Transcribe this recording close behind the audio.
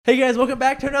Hey guys, welcome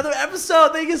back to another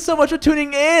episode. Thank you so much for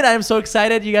tuning in. I'm so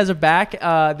excited you guys are back.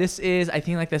 This is, I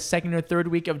think, like the second or third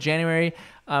week of January.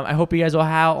 I hope you guys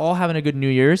all having a good New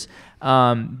Year's.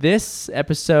 This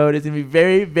episode is going to be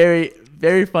very, very,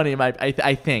 very funny.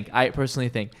 I personally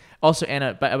think. Also,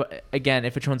 Anna, but again,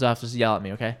 if it turns off, just yell at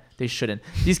me, okay? They shouldn't.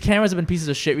 These cameras have been pieces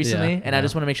of shit recently, and I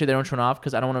just want to make sure they don't turn off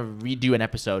because I don't want to redo an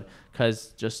episode because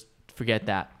just forget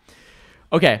that.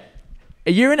 Okay.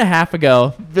 A year and a half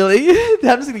ago, Billy, I'm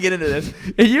just going to get into this.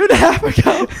 A year and a half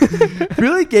ago,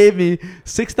 Billy gave me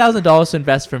 $6,000 to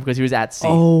invest for him because he was at sea.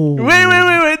 Oh. Wait.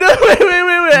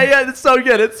 Yeah, it's so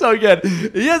good. It's so good.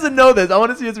 He doesn't know this. I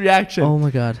want to see his reaction. Oh, my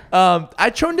God.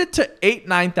 I turned it to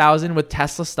 $9,000 with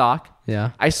Tesla stock.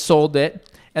 Yeah. I sold it.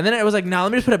 And then it was like, now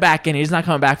let me just put it back in. He's not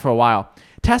coming back for a while.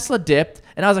 Tesla dipped.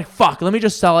 And I was like, fuck, let me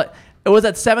just sell it. It was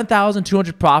at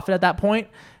 $7,200 profit at that point.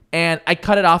 And I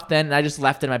cut it off then. And I just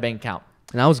left it in my bank account.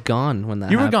 And I was gone when that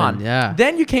happened. You were gone. Yeah.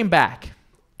 Then you came back,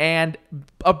 and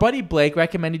a buddy Blake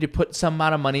recommended you put some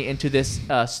amount of money into this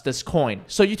coin.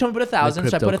 So you told me to put 1,000,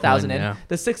 so I put 1,000 in. Yeah.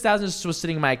 The 6,000 was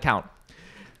sitting in my account.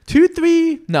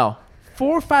 4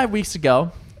 or 5 weeks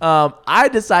ago, I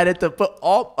decided to put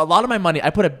a lot of my money. I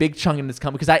put a big chunk in this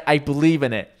company because I believe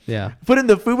in it. Yeah. Put in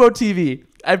the Fubo TV.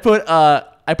 I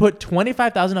put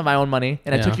 25,000 of my own money,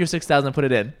 and I took your 6,000 and put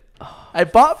it in. I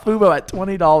bought Fubo at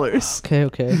 $20.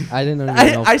 Okay. I didn't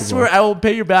know. I swear I will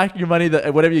pay you back your money.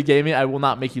 Whatever you gave me, I will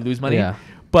not make you lose money. Yeah.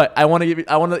 But I want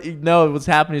to know what's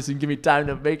happening, so you can give me time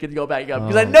to make it go back up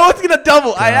because I know it's gonna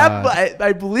double.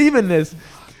 I believe in this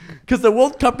because the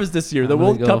World Cup is this year. The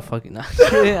World Cup. Fucking.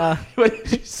 Yeah. What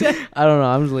did you say? I don't know.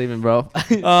 I'm just leaving, bro.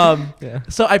 Yeah.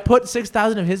 So I put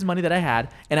 6,000 of his money that I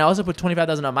had, and I also put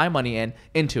 25,000 of my money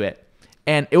into it.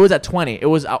 And it was at 20. It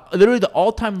was literally the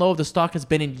all-time low of the stock has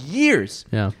been in years.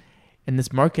 Yeah. And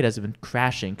this market has been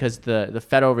crashing because the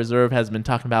Federal Reserve has been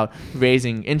talking about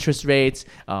raising interest rates.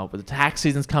 With the tax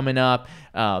season's coming up,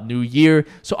 new year.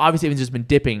 So obviously it's just been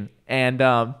dipping.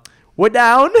 And we're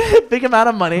down big amount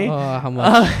of money. How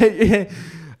much? I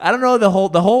don't know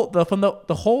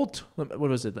what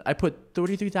was it? I put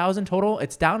 33,000 total.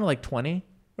 It's down to like 20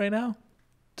 right now.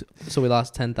 So we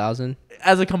lost 10,000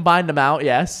 as a combined amount.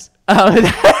 Yes.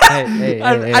 Hey,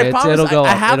 I promise it'll go up.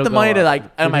 I have It'll the go money up. to like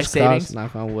in my savings.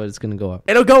 Knock on wood, it's gonna go up.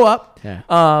 It'll go up. Yeah.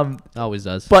 Always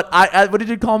does. But I what did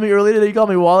you call me earlier today? You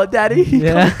called me Wallet Daddy.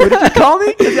 Yeah. What did you call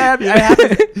me? I have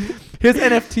his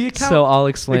NFT account. So I'll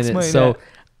explain it. So that.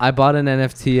 I bought an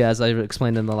NFT, as I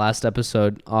explained in the last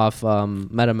episode, off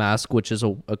MetaMask, which is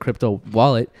a crypto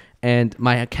wallet, and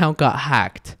my account got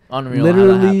hacked. Unreal.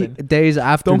 Literally days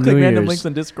after New Year's. Don't click random links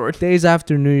on Discord. Days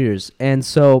after New Year's, and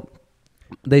so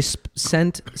they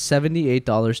sent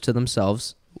 $78 to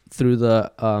themselves through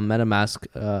the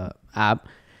MetaMask app,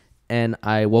 and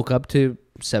I woke up to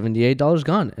 $78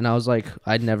 gone, and I was like,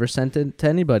 I'd never sent it to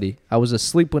anybody. I was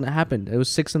asleep when it happened. It was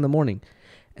 6 a.m.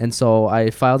 And so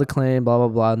I filed a claim, blah, blah,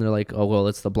 blah. And they're like, oh, well,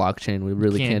 it's the blockchain. We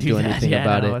really can't do anything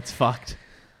about it. It's fucked.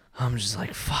 I'm just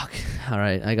like, fuck. All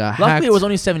right. I got Luckily, hacked. it was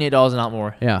only $78 and not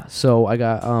more. Yeah. So I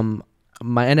got,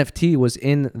 my NFT was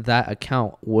in that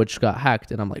account, which got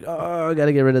hacked. And I'm like, oh, I got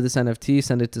to get rid of this NFT,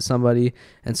 send it to somebody.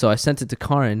 And so I sent it to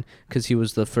Karin because he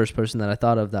was the first person that I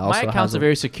thought of that also my accounts are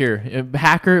very secure.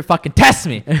 Hacker, fucking test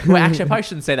me. Well, actually, I probably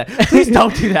shouldn't say that. Please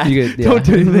don't do that. Don't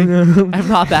do anything. I'm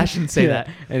not that. I shouldn't say that.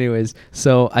 Anyways,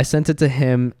 so I sent it to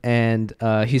him, and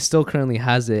he still currently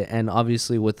has it. And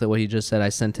obviously, with what he just said, I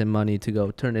sent him money to go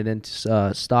turn it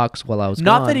into stocks while I was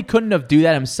not gone. that he couldn't have do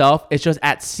that himself. It's just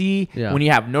at sea when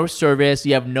you have no service,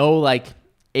 you have no like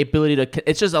ability to.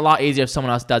 It's just a lot easier if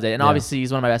someone else does it. And obviously,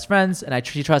 he's one of my best friends, and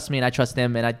he trusts me, and I trust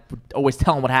him, and I would always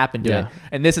tell him what happened to it.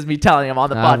 And this is me telling him on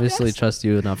the podcast. I obviously trust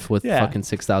you enough with fucking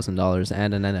 $6,000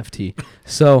 and an NFT.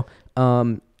 So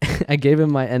I gave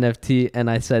him my NFT, and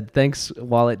I said, thanks,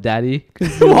 Wallet Daddy.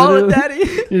 Wallet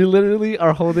Daddy. You literally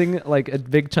are holding like a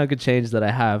big chunk of change that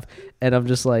I have, and I'm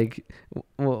just like,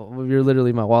 well, you're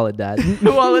literally my wallet dad.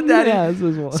 Wallet Daddy.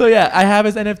 Yeah, so I have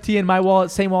his NFT in my wallet,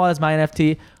 same wallet as my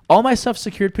NFT. All my stuff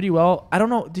secured pretty well. I don't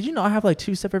know. Did you know I have like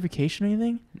 2-step verification or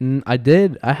anything? I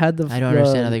did. I had the. I don't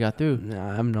understand how they got through.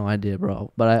 Nah, I have no idea,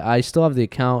 bro. But I still have the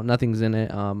account. Nothing's in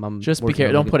it. I'm just be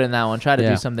careful. Don't put it in that one. Try to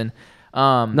do something.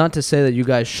 Not to say that you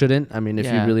guys shouldn't. I mean, if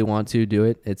you really want to do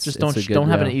it, it's just don't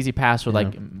have an easy password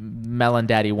like Melon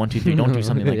Daddy 123. Don't do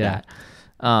something like that.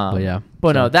 But yeah.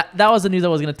 But So- no, that was the news I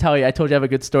was gonna tell you. I told you I have a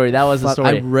good story. That was the Fuck,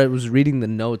 I story. was reading the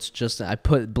notes. I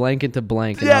put blank into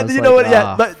blank. And I Yeah, was you like, know what? Yeah,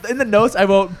 "Ah." but in the notes I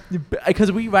wrote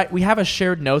because we have a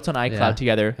shared notes on iCloud Yeah,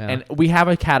 together, yeah. and we have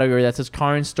a category that says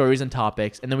current stories and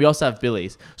topics, and then we also have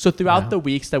Billy's. So throughout Yeah. the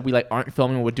weeks that we like aren't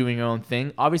filming, we're doing our own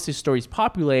thing. Obviously, stories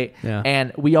populate, Yeah.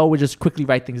 and we all would just quickly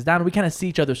write things down. We kind of see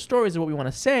each other's stories and what we want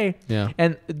to say. Yeah.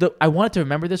 And I wanted to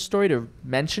remember this story to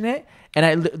mention it, and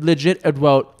I legit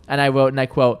wrote, and I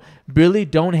quote, "Billy,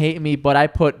 don't hate me, but I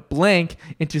put blank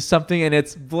into something and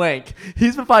it's blank."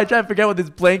 He's been probably trying to forget what this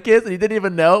blank is, and he didn't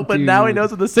even know, but now he Dude.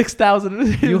 knows what the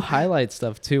 6,000 You highlight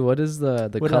stuff too. What does the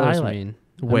What did I colors highlight? mean?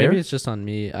 Where? Maybe it's just on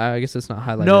me. I guess it's not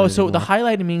highlighted. No, so the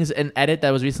anymore. highlighting means an edit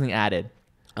that was recently added.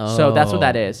 So that's what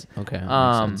that is. Okay. That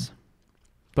Um, makes sense.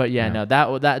 But yeah, Yeah.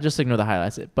 no, that just ignore the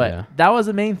highlights. But Yeah. that was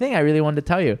the main thing I really wanted to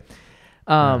tell you.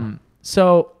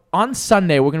 So on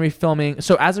Sunday we're gonna be filming.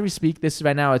 So as we speak, this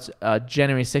right now it's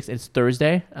January 6th. It's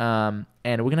Thursday. And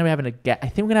we're gonna be having I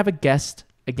think we're gonna have a guest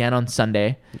again on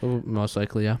Sunday. Oh, most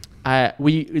likely, yeah.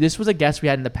 This was a guest we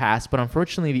had in the past, but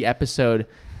unfortunately the episode,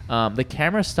 the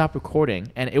camera stopped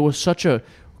recording, and it was such a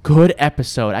good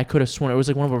episode. I could have sworn it was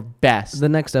like one of our best. The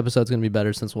next episode's gonna be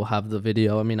better since we'll have the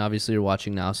video. I mean, obviously you're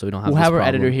watching now, so we don't have. We'll this have our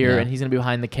problem. editor here, Yeah. and he's gonna be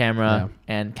behind the camera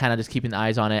and kind of just keeping the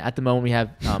eyes on it. At the moment, we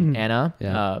have Anna,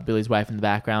 Yeah. Billy's wife, in the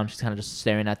background. She's kind of just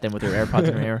staring at them with her AirPods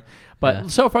in her ear. But Yeah.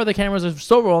 so far, the cameras are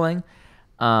still rolling.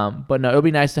 But no, it'll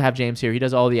be nice to have James here. He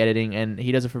does all the editing, and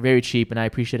he does it for very cheap, and I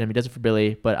appreciate him. He does it for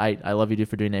Billy, but I love you, dude,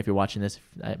 for doing it. If you're watching this,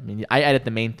 I mean, I edit the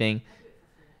main thing.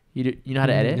 You know how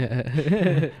to edit?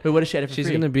 Yeah. But what does she edit for She's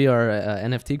free? gonna be our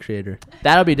NFT creator.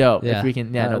 That'll be dope. Yeah, If we can,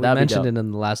 we that'll be mentioned dope. it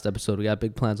in the last episode. We got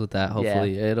big plans with that. Yeah.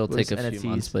 Hopefully, it'll With take a NFTs. few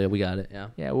months, but we got it. Yeah.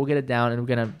 Yeah, we'll get it down,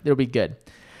 and it'll be good.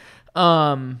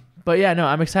 But yeah, no,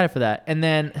 I'm excited for that. And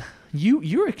then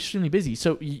you're extremely busy,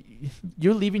 so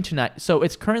you're leaving tonight. So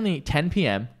it's currently 10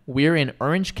 p.m. We're in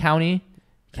Orange County,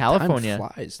 California, Time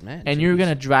flies, man. and you're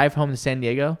gonna drive home to San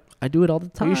Diego. I do it all the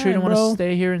time. Are you sure you don't want to bro.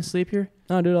 stay here and sleep here?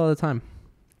 No, I do it all the time.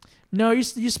 No, you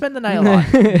spend the night a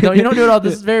lot. No, you don't do it all.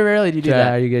 This is very rarely do you do Are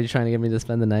that. you guys trying to get me to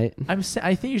spend the night?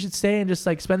 I think you should stay and just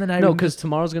like spend the night. No, with because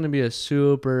tomorrow's gonna be a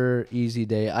super easy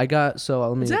day. Let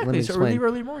me exactly. So explain.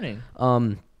 early morning.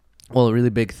 Well, a really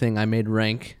big thing. I made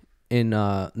rank in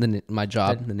my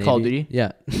job, the Navy. Call of Duty?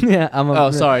 Yeah, yeah.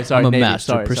 Sorry. I'm a Navy.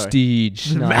 master Sorry.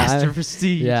 prestige. No, Master I-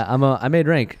 prestige. Yeah, I made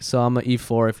rank, so I'm a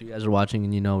E4. If you guys are watching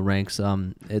and you know ranks,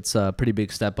 it's a pretty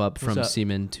big step up from up?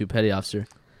 seaman to petty officer.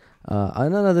 I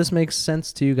don't know. This makes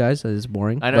sense to you guys. It's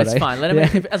boring. I know but it's fine. Let him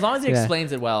yeah. as long as he Yeah.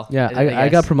 explains it well. Yeah, I I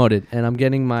got guess. promoted, and I'm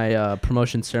getting my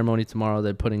promotion ceremony tomorrow.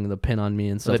 They're putting the pin on me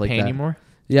and So stuff they like paying that. you more?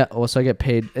 Yeah, well, so I get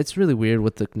paid. It's really weird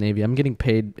with the Navy. I'm getting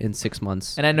paid in 6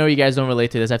 months. And I know you guys don't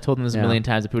relate to this. I've told him this a Yeah. million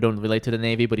times that people don't relate to the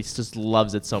Navy, but he just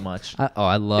loves it so much.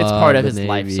 I love It's part of the his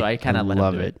life, Navy. so I kinda let him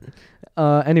love do it.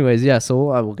 Anyways, yeah, so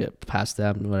I will get past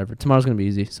that and whatever. Tomorrow's going to be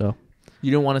easy, so.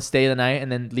 You don't want to stay the night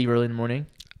and then leave early in the morning?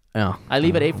 Yeah. I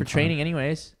leave at 8 I'm for fine. training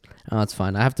anyways. Oh, it's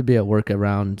fine. I have to be at work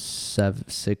around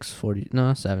 6:40.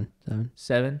 No, 7.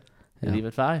 7. You Yeah. leave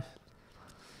at 5.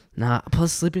 Nah,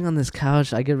 plus sleeping on this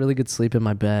couch, I get really good sleep in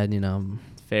my bed, you know.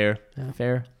 Fair. Yeah.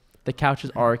 Fair. The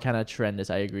couches are kind of tremendous.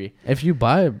 I agree. If you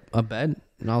buy a bed,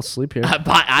 I'll sleep here.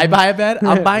 I buy a bed.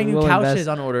 I'm buying new We'll couches invest.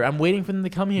 on order. I'm waiting for them to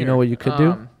come here. You know what you could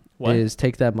do? What? Is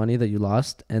take that money that you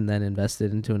lost and then invest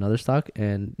it into another stock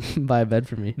and buy a bed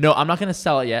for me. No, I'm not gonna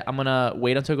sell it yet. I'm gonna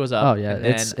wait until it goes up. Oh yeah, and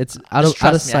it's then out just of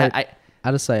trust me. sight, I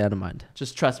out of sight, out of mind.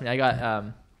 just trust me. I got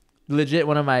legit.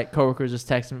 One of my coworkers just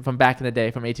texted me from back in the day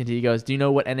from AT&T. He goes, "Do you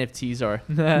know what NFTs are?"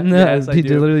 No, Yes, I he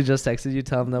do. literally just texted you.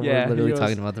 Tell him that Yeah, we're literally he goes,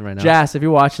 talking about them right now. Jas, if you're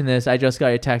watching this, I just got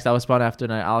your text. I was spawned after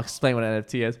tonight. I'll explain what an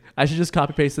NFT is. I should just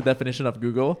copy paste the definition of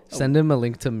Google. Send him a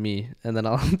link to me, and then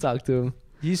I'll talk to him.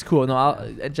 He's cool.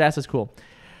 No, Jas is cool.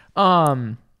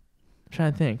 I'm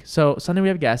trying to think. So Sunday we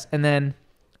have guests, and then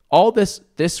all this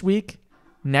week,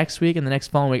 next week, and the next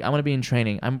following week, I'm gonna be in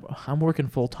training. I'm working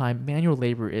full time. Manual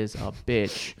labor is a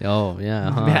bitch. Oh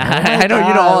yeah, huh? Man, I know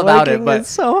you know all about it, but it's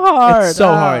so hard. it's so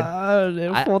hard.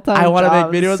 Full-time I want to make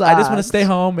job videos. I just want to sucks. stay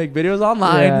home, make videos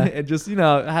online, Yeah. and just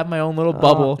have my own little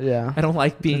bubble. Yeah, I don't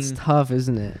like being it's tough,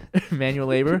 isn't it? manual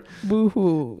labor. Boo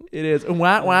hoo. It is.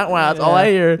 Wah, wah, wah. That's all I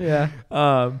hear.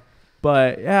 Yeah.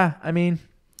 But yeah, I mean,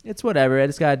 it's whatever. I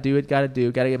just gotta do it. Gotta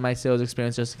get my sales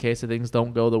experience just in case the things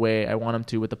don't go the way I want them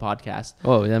to with the podcast.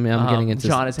 Oh, yeah, I mean, I'm getting into.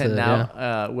 John is heading to-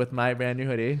 out with my brand new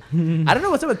hoodie. I don't know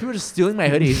what's up with people just stealing my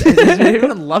hoodies.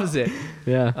 Everyone loves it.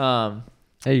 Yeah.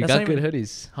 Hey, you that's got not good even-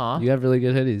 hoodies. Huh? You have really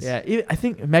good hoodies. Yeah, I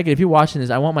think Megan, if you're watching this,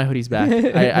 I want my hoodies back.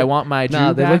 I want my Drew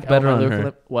Nah, they back. look better I want my on Lyrical her.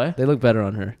 Lip- What? They look better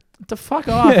on her. The fuck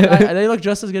off! They look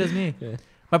just as good as me. Yeah.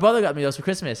 My brother got me those for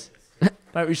Christmas.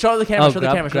 All right, show the camera. Oh, show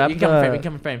grab- the camera. grab You can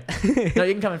come in frame. the- You can come in frame. No,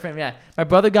 you can come in frame. Yeah, my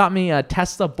brother got me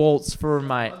Tesla bolts for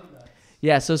my.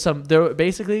 Yeah, so they're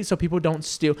basically so people don't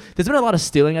steal. There's been a lot of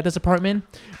stealing at this apartment.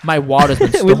 My water's been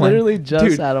stolen. We literally just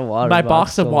Dude, had a water. my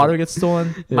box of stolen. water gets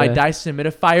stolen. My Yeah. Dyson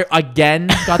humidifier again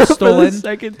got For the stolen.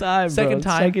 second time. Second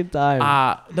bro. time. Second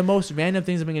time. The most random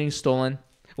things have been getting stolen.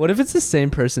 What if it's the same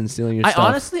person stealing your I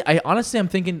stuff? honestly, I'm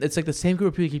thinking it's like the same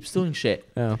group of people keep stealing shit.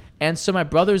 Yeah. And so my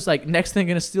brother's like, next thing I'm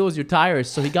gonna steal is your tires.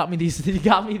 So he got me these. He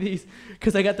got me these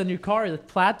because I got the new car, the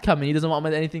Plaid coming. He doesn't want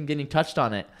anything getting touched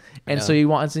on it, and Yeah. so he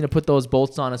wants me to put those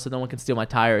bolts on it so no one can steal my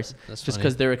tires. That's Just funny.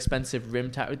 because they're expensive rim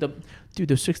tires. Dude,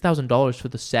 they're $6,000 for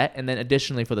the set, and then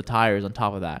additionally for the tires on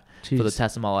top of that for the Jeez.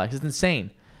 Tesla Model X. It's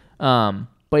insane.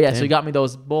 But yeah, so he Damn. got me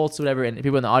those bolts, whatever. And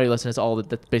people in the audio listen,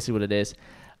 that's basically what it is.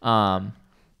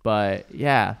 But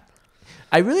yeah,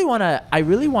 I really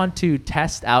want to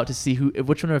test out to see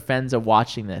which one of our friends are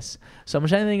watching this. So I'm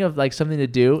trying to think of like something to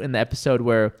do in the episode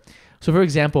where, so for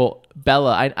example,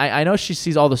 Bella, I know she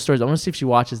sees all the stories. I want to see if she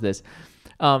watches this.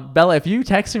 Bella, if you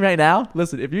text me right now,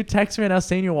 listen, if you text me right now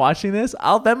saying you're watching this,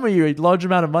 I'll Venmo you a large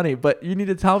amount of money, but you need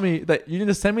to tell me that you need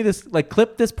to send me this, like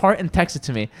clip this part and text it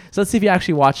to me. So let's see if you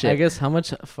actually watch it. I guess how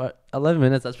much? For 11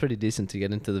 minutes. That's pretty decent to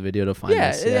get into the video to find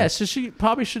Yeah, this. yeah. So she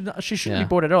probably shouldn't Yeah. be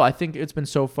bored at all. I think it's been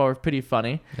so far pretty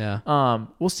funny. Yeah.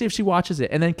 We'll see if she watches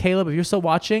it. And then Caleb, if you're still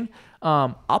watching,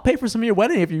 I'll pay for some of your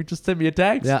wedding if you just send me a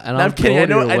text. Yeah. And No, I'm kidding. I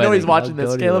know he's watching I'll this.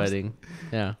 go to your Caleb's wedding.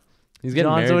 Yeah. He's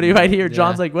getting John's married. already right here. Yeah.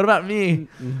 John's like, what about me?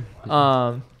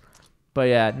 But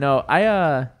yeah, no,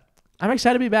 I'm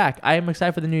excited to be back. I am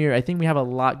excited for the new year. I think we have a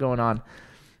lot going on.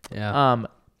 Yeah.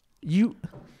 You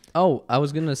Oh, I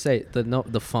was gonna say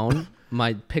the phone.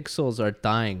 My pixels are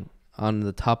dying on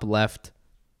the top left,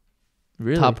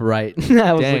 really top right.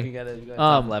 I was Dang. looking at it.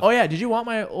 Top left. Oh yeah, did you want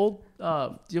my old?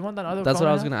 Do you want that other? That's phone what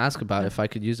I was have? gonna ask about. If I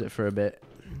could use it for a bit,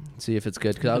 see if it's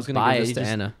good. Because I was Just gonna buy give it. this to You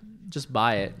just- Anna. Just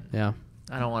buy it. Yeah.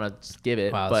 I don't want to give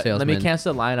it, Wow, but let me salesman.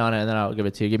 cancel the line on it and then I'll give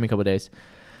it to you. Give me a couple days.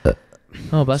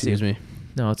 Oh, bless Excuse you. me.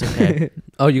 No, it's okay.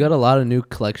 Oh, you got a lot of new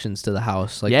collections to the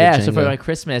house. Like the yeah, so for Jenga. my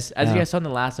Christmas, as you Yeah. guys saw in the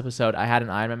last episode, I had an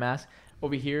Iron Man mask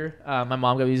over here. My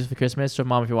mom got me these for Christmas. So,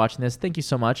 Mom, if you're watching this, thank you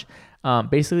so much.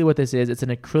 Basically, what this is, it's an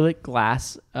acrylic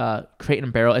glass crate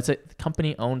and barrel. It's a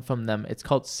company owned from them. It's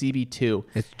called CB2.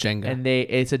 It's Jenga. And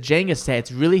it's a Jenga set.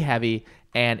 It's really heavy.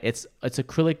 And it's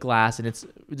acrylic glass, and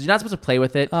you're not supposed to play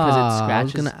with it because it I was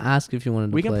scratches. gonna ask if you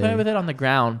wanted to We can play with it on the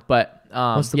ground, but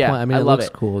What's the yeah, point? I mean, it love looks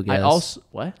cool. I I guess. also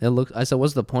what It looks. I said,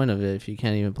 what's the point of it if you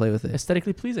can't even play with it?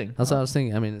 aesthetically pleasing. That's what I was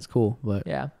thinking. I mean, it's cool, but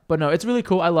Yeah, but no, it's really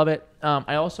cool. I love it.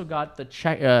 I also got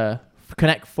the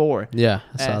Connect 4. yeah,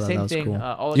 I saw that. Same That was thing. cool.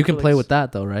 All You can play acrylics. with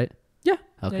that though, right? Yeah.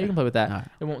 Okay. Yeah, you can play with that. Alright.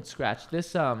 It won't scratch.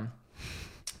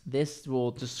 This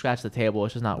will just scratch the table.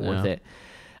 It's just not worth Yeah. it.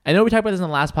 I know we talked about this in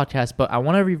the last podcast, but I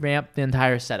want to revamp the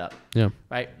entire setup. Yeah.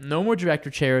 Right? No more director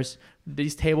chairs.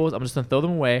 These tables, I'm just gonna throw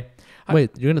them away.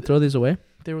 Wait, you're gonna throw these away?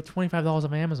 They were $25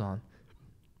 on Amazon.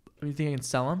 You think I can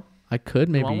sell them? I could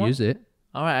maybe want one? use it.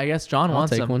 All right, I guess John I'll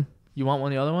wants take them. one. You want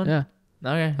one, the other one? Yeah.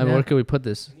 Okay. I mean, where can we put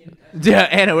this? Yeah,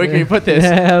 Anna, where can we put this?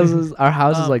 Our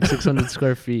house is Um, like 600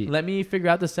 square feet. Let me figure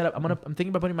out the setup. I'm thinking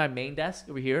about putting my main desk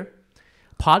over here.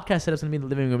 Podcast setup's gonna be in the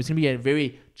living room. It's gonna be a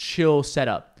very chill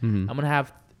setup. Mhm.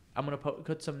 I'm gonna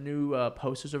put some new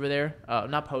posters over there.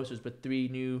 Not posters, but 3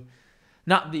 new.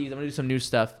 Not these. I'm gonna do some new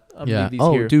stuff. I'm gonna Yeah. leave these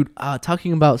Oh, here. dude,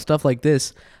 talking about stuff like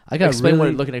this, I got Explain what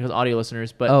really. you're looking at because audio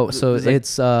listeners. But Oh, so there's, like,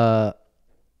 it's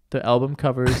the album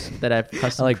covers that I've I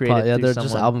custom like created. yeah, through they're someone,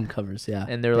 just album covers. Yeah,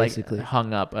 and they're basically. like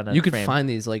hung up on a You could frame. find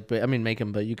these like, but I mean, make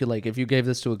them. But you could like, if you gave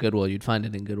this to a Goodwill, you'd find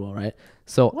it in Goodwill, right?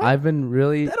 So What? I've been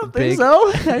really I don't big. think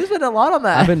so. I spent a lot on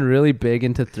that. I've been really big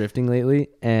into thrifting lately,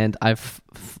 and I've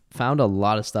found a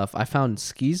lot of stuff. I found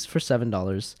skis for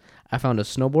 $7. I found a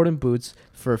snowboard and boots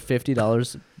for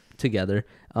 $50 together.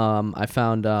 I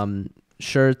found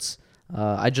shirts.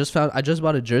 I just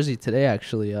bought a jersey today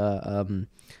actually. An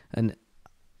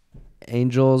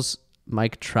Angels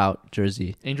Mike Trout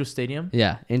jersey. Angel Stadium.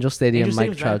 Yeah, Angel Stadium Angel Mike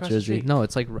Stadium's right Trout across the jersey. street. No,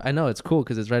 it's like I know it's cool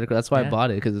because it's right across. That's why Yeah. I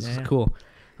bought it because it's Yeah. cool.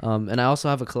 And I also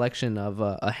have a collection of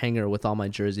a hanger with all my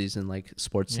jerseys and like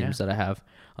sports Yeah. teams that I have.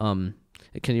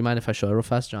 Can you mind if I show it real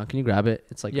fast, John? Can you grab it?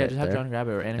 It's like Yeah, right just have there. John grab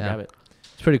it or Anna Yeah. grab it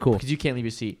It's pretty cool. because you can't leave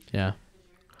your seat. Yeah,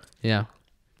 yeah.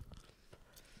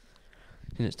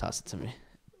 You can just toss it to me.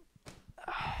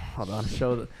 Hold on.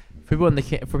 Show the for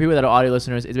people that are audio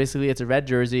listeners. It's a red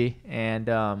jersey and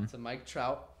It's a Mike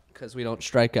Trout because we don't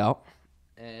strike out.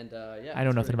 And yeah, I know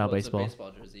it's nothing pretty about cool. It's a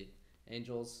baseball. baseball jersey.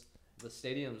 Angels. The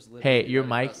stadium's literally hey, your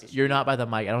right mic. across the You're not street. by the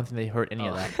mic. I don't think they heard any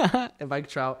of that. And Mike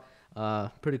Trout,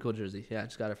 pretty cool jersey. Yeah, I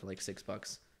just got it for like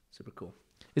 $6. Super cool.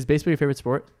 Is baseball your favorite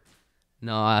sport?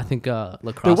 No, I think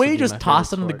lacrosse. The way would you be just my toss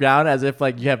favorite it on the sport. ground as if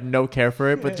like you have no care for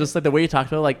it, but just like the way you talk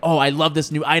about it, like, oh, I love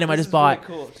this new item I just bought.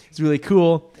 Cool. It's really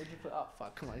cool. Oh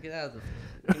fuck! Come on, get out of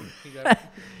the.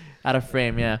 Out of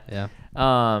frame, yeah. Yeah.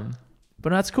 But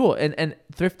no, that's cool. And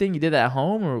thrifting, you did that at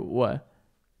home or what?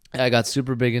 I got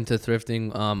super big into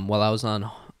thrifting while I was on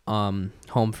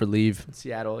home for leave. In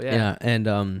Seattle, Yeah,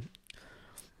 and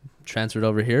transferred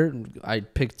over here. I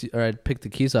picked the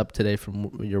keys up today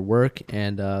from your work,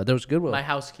 and there was Goodwill. My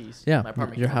house keys. Yeah, My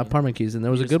apartment your keys. apartment keys, and there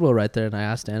was You a just- Goodwill right there. And I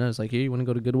asked Anna, I was like, "Hey, you want to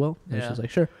go to Goodwill?" And she Yeah. was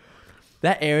like, "Sure."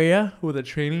 That area where the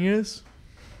training is,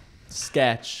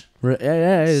 sketch.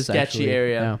 Yeah, it is Sketchy actually.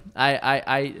 area.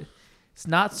 I it's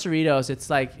not Cerritos. It's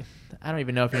like, I don't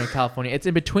even know if you know California. It's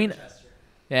in between.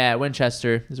 Yeah,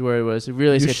 Winchester is where it was.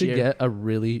 Really You sketchy should area. get a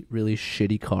really, really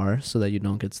shitty car so that you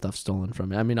don't get stuff stolen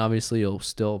from it. I mean, obviously, you'll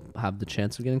still have the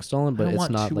chance of getting stolen, I but don't it's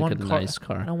want not like a nice I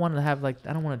car. don't want to have I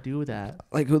don't want to do that.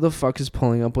 Like, who the fuck is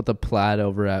pulling up with a plaid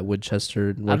over at Winchester?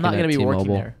 I'm not going gonna to be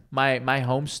working there. My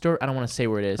home store. I don't want to say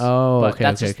where it is. Oh, but okay,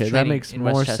 that's okay, just okay. That training makes in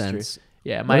more Westchester. sense.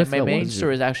 Yeah, What my if that main was store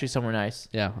your- is actually somewhere nice.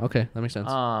 Yeah, okay, that makes sense.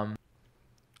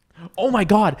 Oh my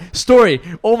god, story.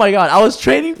 Oh my god, I was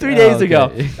training 3 days okay.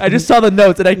 ago. I just saw the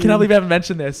notes and I cannot believe I haven't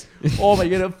mentioned this. Oh my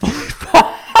god.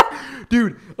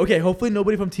 Dude, okay, hopefully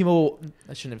nobody from T-Mobile,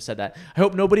 I shouldn't have said that. I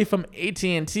hope nobody from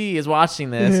AT&T is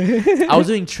watching this. I was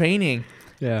doing training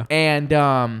Yeah. and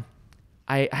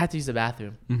I had to use the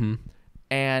bathroom. Mm-hmm.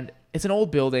 And it's an old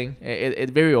building,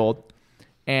 it's very old.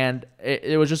 And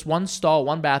it was just one stall,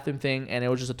 one bathroom thing, and it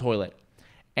was just a toilet.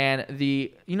 And you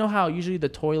know how usually the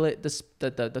toilet,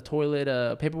 the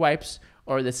toilet paper wipes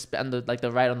or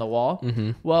the right on the wall.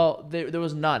 Mm-hmm. Well, there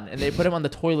was none, and they put them on the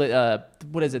toilet.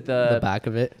 What is it? The back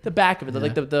of it. The back of it, Yeah.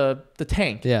 like the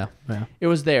tank. Yeah. Yeah. It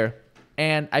was there,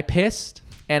 and I pissed.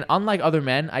 And unlike other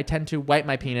men, I tend to wipe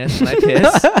my penis when I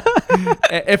piss.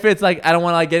 If it's like I don't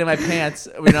want to get in my pants,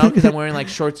 because I'm wearing like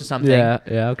shorts or something. Yeah.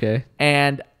 Yeah. Okay.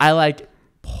 And I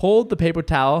pulled the paper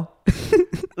towel.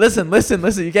 Listen.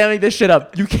 You can't make this shit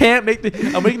up. You can't make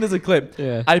I'm making this a clip.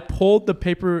 Yeah. I pulled the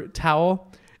paper towel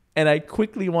and I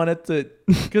quickly wanted to,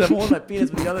 because I'm holding my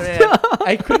penis with the other hand,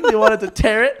 I quickly wanted to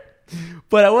tear it,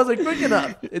 but I wasn't quick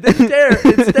enough. It didn't tear.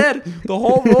 Instead, the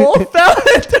whole roll fell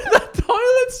into the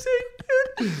toilet sink.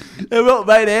 It went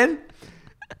right in.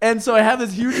 And so I have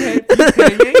this huge piece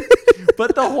hanging,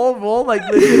 but the whole roll,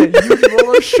 legit,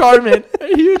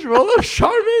 a huge roll of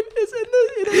Charmin, is in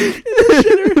the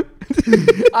shitter.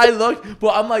 I look,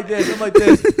 but I'm like this, and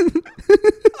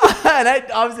I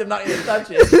obviously am not gonna touch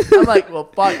it. I'm like,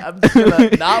 well, fuck, I'm just gonna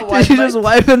not wipe. Did you just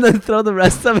wipe and then throw the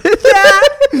rest of it?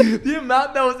 Yeah, the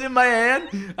amount that was in my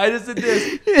hand, I just did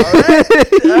this.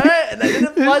 All right, and I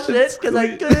didn't flush it because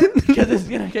I couldn't, because it's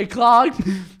gonna get clogged.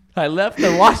 I left.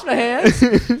 I washed my hands.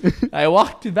 I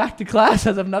walked back to class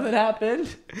as if nothing happened.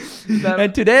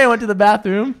 And today I went to the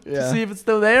bathroom to see if it's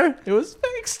still there. It was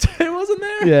fixed. It wasn't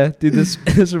there. Yeah, dude.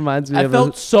 This reminds me I of.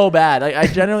 felt so bad. I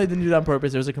generally didn't do it on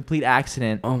purpose. It was a complete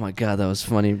accident. Oh my god, that was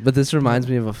funny. But this reminds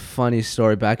me of a funny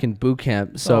story back in boot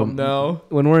camp. So Oh, no.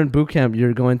 when we're in boot camp,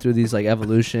 you're going through these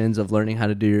evolutions of learning how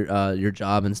to do your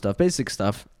job and stuff, basic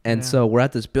stuff. And Yeah. so we're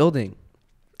at this building,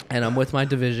 and I'm with my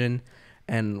division,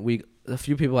 and a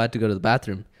few people had to go to the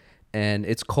bathroom, and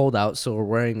it's cold out, so we're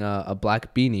wearing a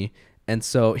black beanie. And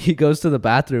so he goes to the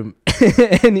bathroom,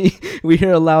 and we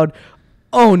hear a loud,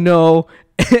 "Oh no!"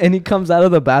 And he comes out of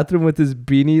the bathroom with his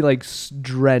beanie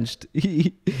drenched.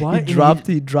 He dropped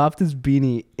his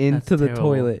beanie into the terrible.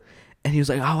 toilet. And he was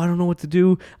like, "Oh, I don't know what to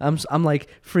do. I'm like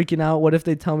freaking out. What if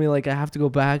they tell me I have to go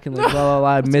back and blah blah blah?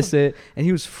 I miss it." And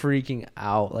he was freaking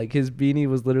out. His beanie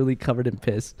was literally covered in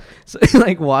piss. So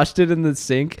he washed it in the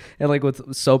sink and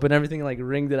with soap and everything,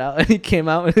 wringed it out. And he came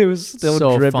out and it was still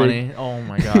so dripping. funny. Oh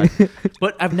my god.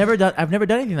 But I've never done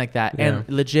anything like that. Yeah. And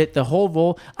legit, the whole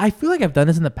roll. I feel like I've done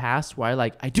this in the past where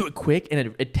I do it quick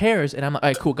and it tears and I'm like, all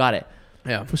right, cool, got it.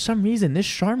 Yeah. For some reason, this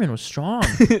Charmin was strong.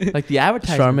 Like the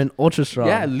advertisement. Charmin Ultra Strong.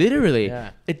 Yeah, literally.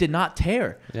 Yeah. It did not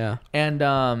tear. Yeah. And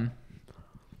the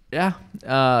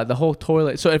whole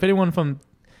toilet. So if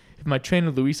my trainer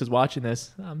Luis is watching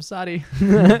this, I'm sorry.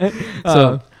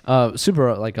 So super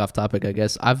off topic, I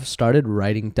guess. I've started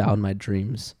writing down my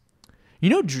dreams.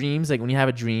 Dreams, when you have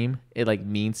a dream, it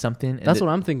means something. That's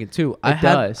what I'm thinking too. I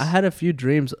had a few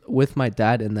dreams with my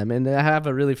dad in them, and I have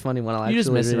a really funny one. You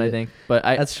just miss it, I think. But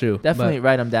that's true. Definitely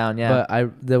write them down. Yeah.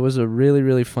 But there was a really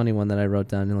really funny one that I wrote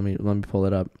down. And let me pull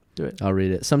it up. Do it. I'll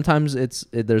read it. Sometimes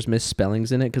there's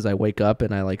misspellings in it because I wake up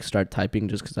and I start typing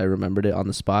just because I remembered it on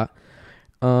the spot.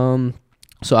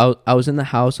 So I was in the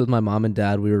house with my mom and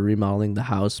dad. We were remodeling the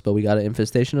house, but we got an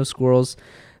infestation of squirrels.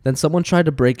 Then someone tried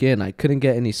to break in. I couldn't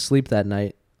get any sleep that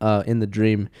night in the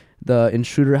dream. The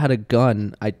intruder had a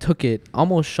gun. I took it,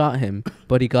 almost shot him,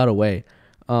 but he got away.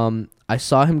 I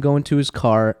saw him go into his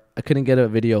car. I couldn't get a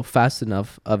video fast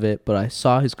enough of it, but I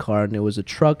saw his car, and it was a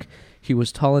truck. He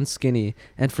was tall and skinny,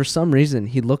 and for some reason,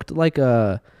 he looked like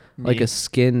a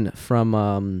skin from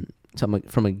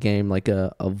from a game, like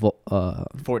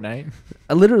Fortnite.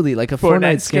 literally like a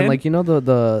Fortnite skin, skin? like, you know,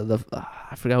 the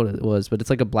I forgot what it was, but it's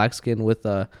like a black skin with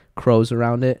crows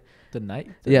around it. The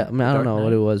night. Yeah, I mean, I don't know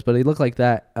what it was, but he looked like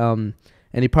that.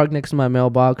 And he parked next to my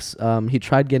mailbox. He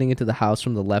tried getting into the house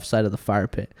from the left side of the fire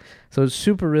pit. So it's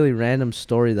super really random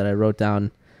story that I wrote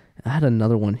down. I had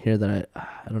another one here that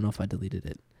I don't know if I deleted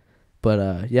it.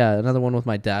 But yeah, another one with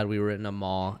my dad. We were in a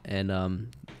mall, and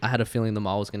I had a feeling the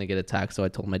mall was going to get attacked. So I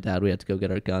told my dad we had to go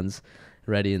get our guns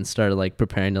ready and started like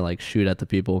preparing to like shoot at the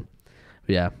people.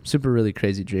 But yeah, super really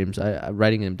crazy dreams. I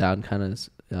writing them down kind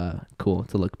of cool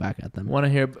to look back at them. Want to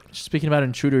hear? Speaking about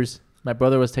intruders, my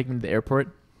brother was taking me to the airport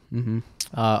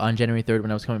on January 3rd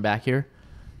when I was coming back here,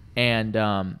 and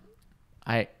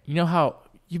you know how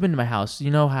you've been to my house. You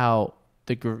know how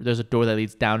there's a door that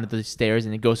leads down to the stairs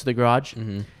and it goes to the garage.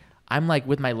 Mm-hmm. I'm like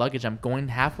with my luggage. I'm going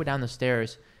halfway down the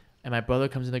stairs, and my brother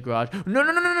comes in the garage. No,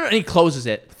 and he closes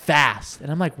it fast.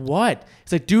 And I'm like, what?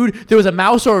 He's like, dude, there was a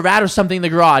mouse or a rat or something in the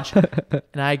garage.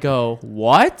 And I go,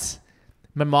 what?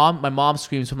 My mom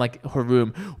screams from like her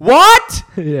room, what?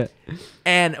 Yeah.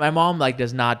 And my mom like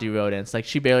does not do rodents. Like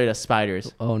she barely does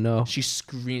spiders. Oh no. She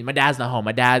screams. My dad's not home.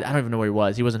 My dad, I don't even know where he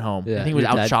was. He wasn't home. Yeah. I think he was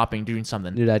Your out dad- shopping doing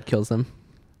something. Your dad kills them.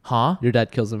 Huh? Your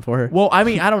dad kills them for her. Well, I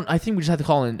mean, I think we just have to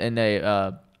call in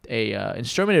a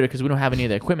exterminator because we don't have any of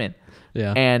the equipment.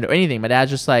 Yeah. And or anything. My dad's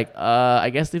just like, I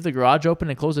guess leave the garage open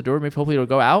and close the door. Maybe hopefully it'll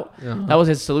go out. Uh-huh. That was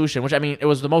his solution, which I mean, it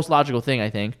was the most logical thing, I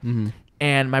think. Mm-hmm.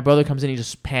 And my brother comes in, he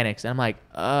just panics. And I'm like,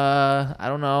 I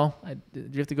don't know.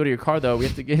 You have to go to your car though. We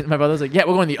have to get. My brother's like, yeah,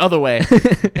 we're going the other way.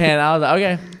 And I was like,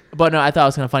 okay. But no, I thought it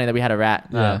was kind of funny that we had a rat.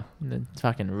 Yeah. The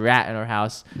fucking rat in our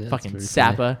house. Yeah, fucking that's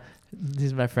Sappa.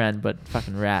 He's my friend, but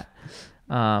fucking rat.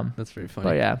 That's very funny.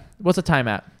 But yeah, what's the time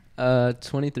at?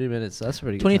 23 minutes. That's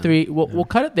pretty good. 23. Time. We'll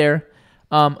cut it there.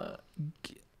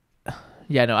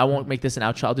 Yeah, no, I won't make this an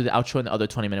outro. I'll do the outro in the other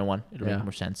 20-minute one. It'll make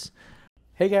more sense.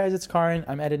 Hey guys, it's Karin.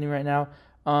 I'm editing right now.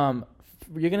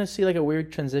 You're gonna see like a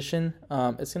weird transition.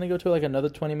 It's gonna go to like another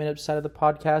 20-minute side of the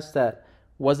podcast that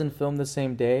wasn't filmed the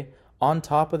same day. On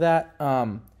top of that,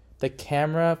 the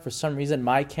camera, for some reason,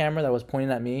 my camera that was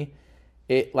pointing at me,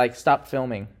 it like stopped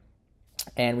filming,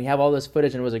 and we have all this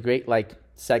footage, and it was a great like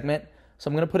segment. So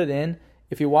I'm gonna put it in.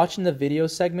 If you're watching the video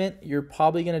segment, you're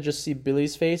probably gonna just see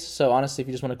Billy's face. So honestly, if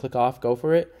you just want to click off, go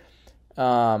for it. You're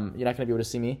not gonna be able to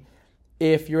see me.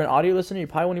 If you're an audio listener, you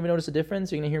probably won't even notice a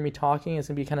difference. You're going to hear me talking. It's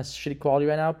going to be kind of shitty quality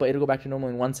right now, but it'll go back to normal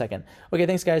in 1 second. Okay,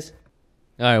 thanks, guys.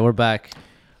 All right, we're back.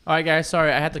 All right, guys.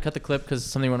 Sorry, I had to cut the clip because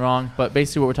something went wrong. But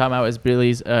basically what we're talking about is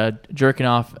Billy's jerking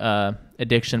off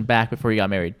addiction back before he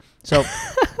got married. So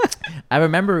I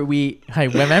remember we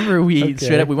Okay.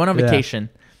 straight up, we went on Yeah. vacation.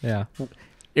 Yeah.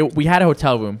 We had a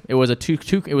hotel room. It was a two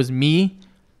it was me,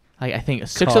 like I think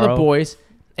 6 other Carl. boys,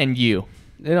 and you.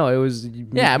 You know, it was.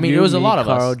 Yeah, I mean, it was a lot of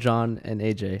us. Carl, John, and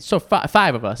AJ. So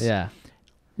 5 of us. Yeah.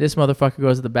 This motherfucker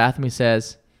goes to the bathroom. He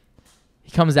says,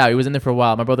 he comes out. He was in there for a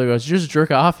while. My brother goes, "Did you just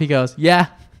jerk off?" He goes, "Yeah."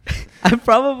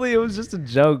 It was just a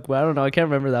joke, but I don't know. I can't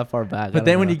remember that far back. But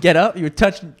then when you get up, you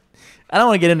touch. I don't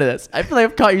want to get into this. I feel like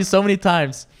I've caught you so many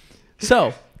times.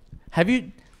 So,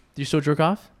 do you still jerk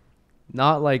off?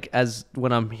 Not like as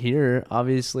when I'm here,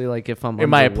 obviously, like if I'm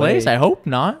Am I a underway. place? I hope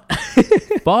not.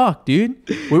 Fuck, dude.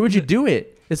 Where would you do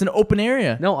it? It's an open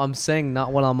area. No, I'm saying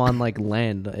not when I'm on like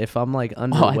land. If I'm like Oh,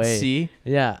 underway. at sea?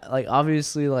 Yeah, like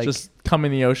obviously like Just come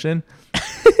in the ocean?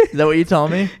 Is that what you're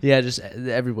telling me? yeah, just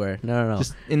everywhere. No.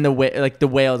 Just in the way, like the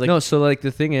whales. Like, no, so like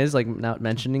the thing is, like now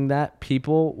mentioning that,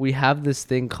 people, we have this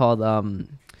thing called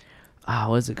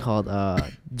what is it called?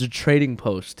 The trading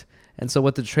post. And so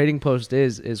what the trading post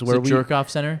is where we jerk off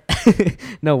center.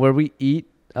 no, where we eat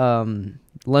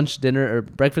lunch, dinner, or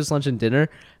breakfast, lunch, and dinner.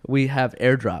 We have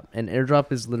airdrop, and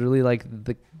airdrop is literally like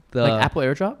the Like Apple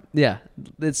AirDrop? yeah,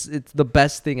 it's the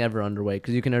best thing ever underway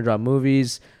because you can airdrop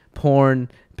movies,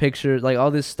 porn, pictures, like all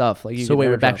this stuff. Like you So can wait,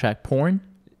 airdrop. backtrack. Porn?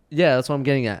 Yeah, that's what I'm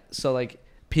getting at. So like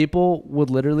people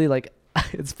would literally like.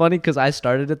 It's funny because I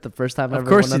started it the first time I Of ever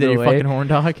course you went did, you underway. fucking horn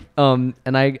dog.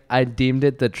 And I deemed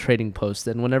it the trading post.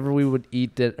 And whenever we would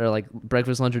eat it or like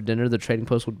breakfast, lunch, or dinner, the trading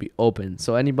post would be open.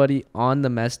 So anybody on the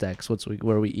mess decks,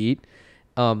 where we eat,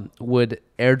 would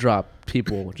airdrop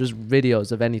people just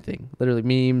videos of anything, literally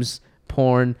memes,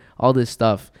 porn, all this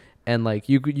stuff. And like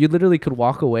you literally could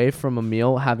walk away from a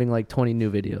meal having like 20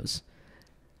 new videos.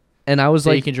 And I was So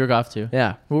like, you can jerk off to.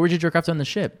 yeah, Where would you jerk off to on the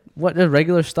ship? What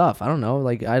regular stuff? I don't know.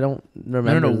 Like I don't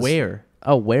remember. No, this- where?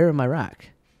 Oh, where in my rack?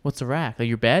 What's the rack? Like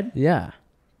your bed? Yeah.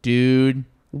 Dude.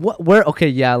 What? Where? Okay,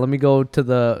 yeah. Let me go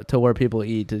to where people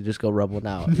eat to just go rub one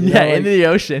out. You Yeah, know, like, into the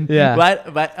ocean. Yeah. But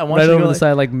I want right you to over go the like,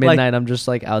 side, like midnight. I'm just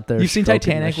like out there. you've seen stroking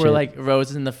my Titanic where shit. like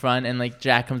Rose is in the front and like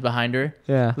Jack comes behind her.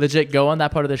 yeah. Legit go on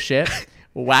that part of the ship,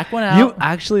 whack one out. You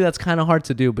actually, that's kind of hard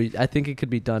to do, but I think it could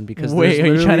be done because Wait, there's are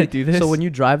you trying to literally- do this? So when you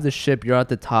drive the ship, you're at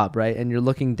the top, right, and you're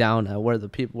looking down at where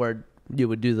you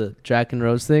would do the Jack and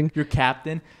Rose thing. Your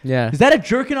captain. Yeah. Is that a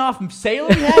jerking off sailor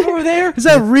we have over there? Is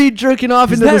that Reed jerking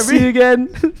off Is into the that sea Reed?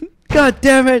 again? God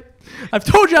damn it! I've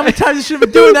told you how many times you should have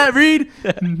been doing that, Reed.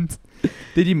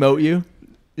 Did he moat you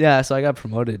Yeah, so I got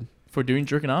promoted. for doing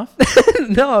jerking off?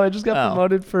 No, I just got Oh.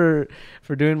 promoted for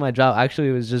doing my job. Actually,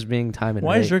 it was just being time and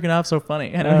Why is rate. jerking off so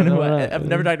funny? I I don't don't know. know. I've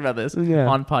never talked about this Yeah.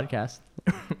 on podcast.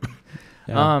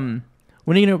 Yeah.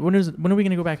 When are we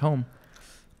gonna go back home?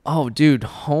 Oh, dude,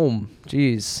 home.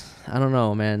 Jeez, I don't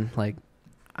know, man. Like,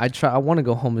 I want to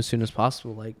go home as soon as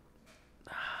possible. Like,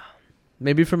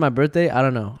 maybe for my birthday. I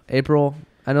don't know. April.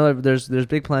 I know that there's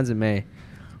big plans in May.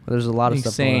 There's a lot of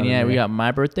stuff. Insane. going on in Yeah, we May. got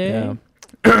my birthday,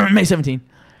 Yeah. May 17th.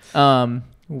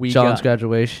 We John's got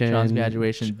graduation. John's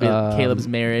graduation. um, Caleb's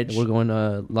marriage. We're going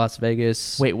to Las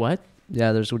Vegas. Wait, what?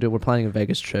 Yeah, we're planning a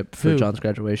Vegas trip for Who? John's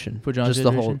graduation. For John's just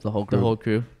graduation? the whole The group. whole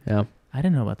crew. Yeah. I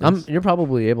didn't know about this. You're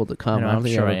probably able to come. I know, I don't I'm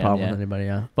think sure you I have a am, problem yeah. with anybody.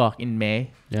 Yeah. Fuck, in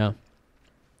May. Yeah.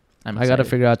 I'm I got to excited.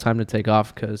 figure out time to take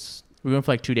off because We're going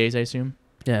for like 2 days, I assume.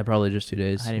 yeah, probably just 2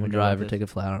 days. I didn't We'll even know about drive or this. take a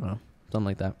flight. I don't know, something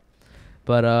like that.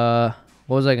 But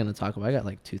what was I gonna talk about? I got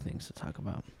like 2 things to talk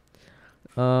about.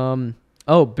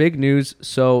 Oh, big news.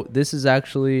 So this is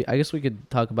actually, I guess we could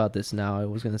talk about this now. I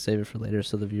was gonna save it for later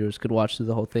so the viewers could watch through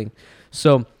the whole thing.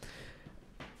 So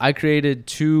I created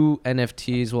 2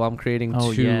 NFTs. Well, I'm creating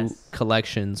 2 yes.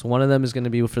 collections. One of them is going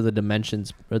to be for the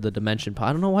Dimensions or the Dimension Pod.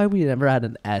 I don't know why we never had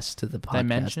an S to the podcast.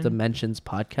 Dimension? Dimensions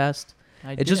Podcast.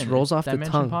 I It just didn't. rolls off the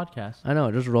Dimension tongue. Podcast. I know,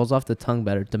 it just rolls off the tongue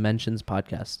better. Dimensions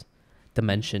Podcast.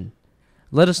 Dimension.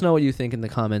 Let us know what you think in the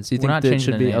comments. Do you We're not think that changing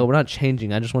should the be? name. Oh, we're not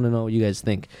changing. I just want to know what you guys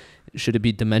think. Should it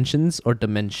be dimensions or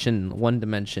dimension? One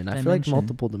dimension. I feel like Dimension.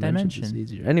 multiple dimensions is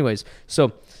Dimension. easier. Anyways,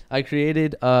 so I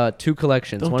created 2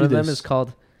 collections. Don't One do of them this. is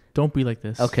called. Don't be like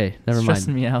this. Okay, never It's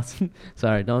stressing mind. me out.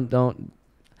 Sorry, don't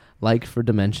like for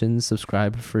dimensions.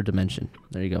 Subscribe for dimension.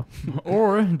 There you go.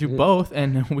 Or do both,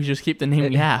 and we just keep the name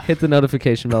we have. Hit the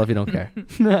notification bell if you don't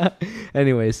care.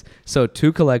 Anyways, so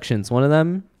 2 collections. One of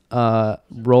them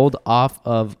rolled off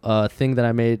of a thing that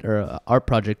I made, or an art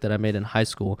project that I made in high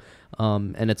school,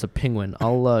 and it's a penguin.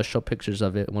 I'll show pictures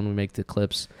of it when we make the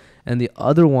clips. And the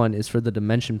other one is for the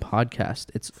Dimension Podcast.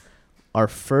 It's our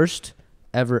first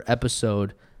ever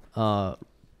episode. What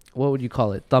would you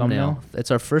call it? Thumbnail.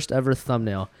 It's our first ever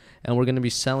thumbnail, and we're going to be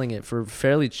selling it for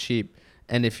fairly cheap.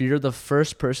 And if you're the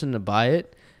first person to buy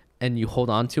it and you hold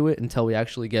on to it until we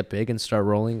actually get big and start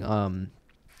rolling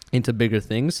into bigger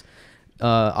things,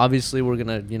 obviously we're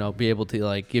going to, be able to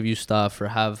like give you stuff or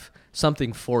have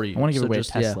something for you. I want to give So away a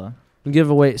just, yeah, Tesla.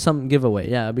 giveaway.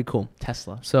 Yeah, it'd be cool.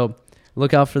 Tesla. So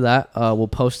look out for that. We'll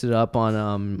post it up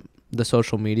on the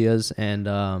social medias and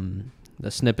the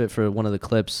snippet for one of the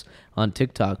clips on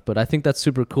TikTok. But I think that's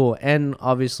super cool. And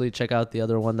obviously check out the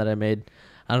other one that I made.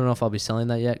 I don't know if I'll be selling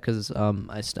that yet because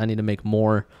I need to make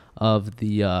more of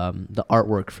the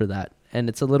artwork for that. And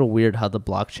it's a little weird how the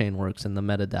blockchain works and the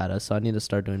metadata. So I need to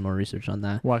start doing more research on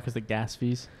that. Why? Because the gas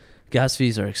fees. Gas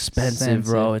fees are expensive,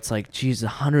 bro. It's like, geez,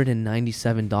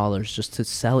 $197 just to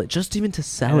sell it. Just even to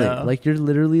sell I it. know. Like, you're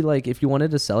literally like, if you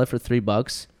wanted to sell it for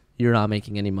 $3, you're not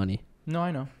making any money. No,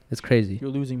 I know. It's crazy. You're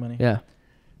losing money. Yeah.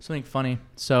 Something funny.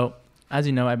 So, as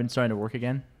you know, I've been starting to work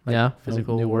again. Like yeah.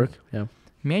 Physical new work. Yeah.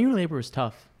 Manual labor is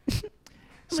tough.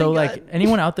 So, my like, God.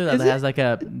 anyone out there that Is it? has, like,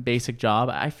 a basic job,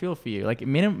 I feel for you. Like,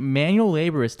 manual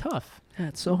labor is tough. Yeah,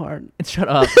 it's so hard. Shut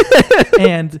up.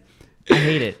 And I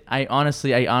hate it. I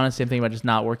honestly am thinking about just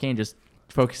not working and just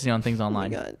focusing on things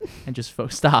online. God. And just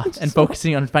stop and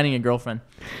focusing on finding a girlfriend.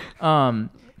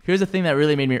 Here's the thing that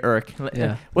really made me irk.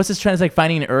 Yeah. What's this trend? It's like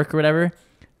finding an irk or whatever.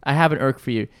 I have an irk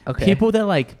for you. Okay. People that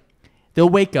like, they'll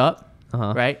wake up,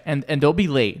 Uh-huh. right? And they'll be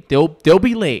late. They'll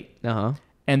be late. Uh-huh.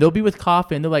 And they'll be with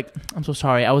coffee and they're like, I'm so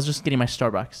sorry. I was just getting my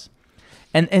Starbucks.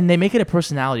 And they make it a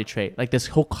personality trait. Like this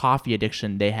whole coffee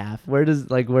addiction they have. Where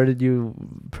did you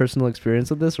personal experience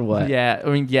with this or what? Yeah. I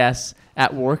mean, yes.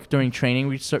 At work during training,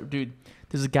 dude,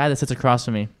 there's a guy that sits across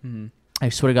from me. Mm-hmm. I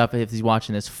swear to God, if he's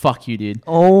watching this, fuck you, dude.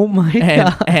 Oh my And,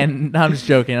 God. and no, I'm just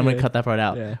joking. I'm Yeah. gonna cut that part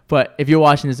out. Yeah. But if you're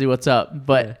watching this, dude, what's up?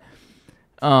 But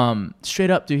straight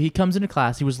up, dude, he comes into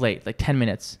class. He was late, like 10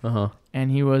 minutes, Uh-huh.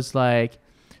 and he was like,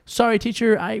 "Sorry,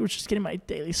 teacher, I was just getting my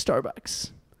daily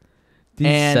Starbucks." He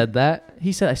And said that.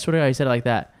 he said, I swear to God, he said it like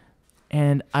that.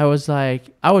 And I was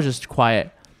just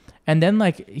quiet. And then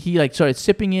like he like started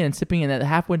sipping in. And at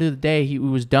halfway through the day, he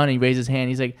was done. And he raised his hand.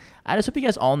 He's like, I just hope you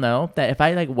guys all know that if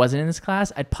I like wasn't in this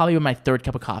class, I'd probably be on my 3rd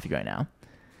cup of coffee right now.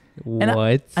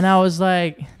 What? And I was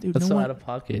like, dude, That's no so one, out of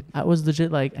pocket. I was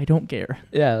legit like, I don't care.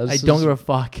 Yeah. I don't give a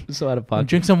fuck. So out of pocket.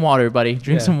 Drink some water, buddy.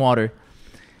 Drink Yeah. some water.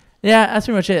 Yeah, that's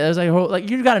pretty much it. I was like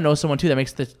you got to know someone too that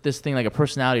makes this thing like a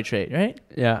personality trait, right?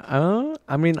 Yeah.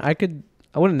 I mean, I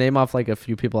wouldn't name off like a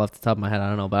few people off the top of my head. I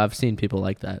don't know, but I've seen people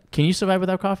like that. Can you survive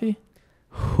without coffee?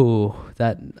 Who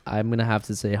that I'm gonna have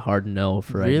to say hard no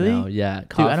for right Really? now. Yeah,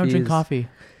 Dude, I don't drink is- coffee.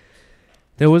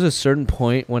 There was a certain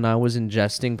point when I was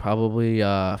ingesting probably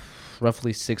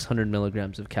roughly 600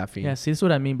 milligrams of caffeine. Yeah, see, this is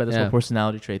what I mean by this Yeah. whole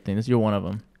personality trait thing. You're one of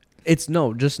them. It's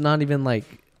just not even like,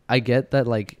 I get that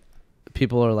like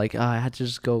people are like, I had to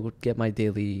just go get my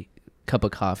daily cup of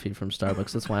coffee from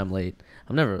Starbucks. That's why I'm late.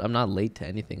 I'm not late to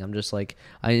anything. I'm just like,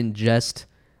 I ingest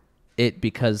it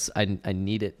because I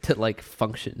need it to like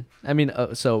function. I mean,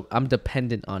 so I'm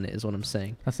dependent on it is what I'm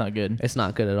saying. That's not good. It's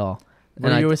not good at all. What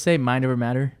do And you always say? Mind over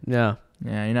matter? yeah.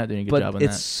 Yeah, you're not doing a good But job on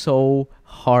it's that. so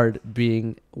hard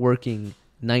working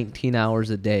 19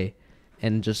 hours a day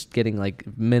and just getting like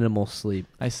minimal sleep.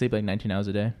 I sleep like 19 hours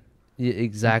a day. Yeah,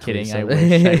 exactly. I'm kidding. So-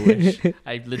 I wish.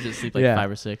 I legit sleep like Yeah.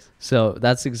 5 or 6. So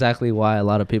that's exactly why a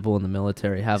lot of people in the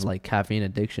military have like caffeine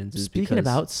addictions. Is Speaking because-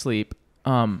 about sleep,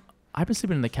 I've been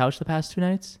sleeping on the couch the past 2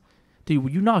 nights. Dude,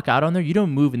 when you knock out on there, you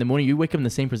don't move in the morning. You wake up in the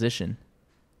same position.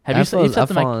 Have you I've slept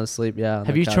in my fallen asleep? Yeah. on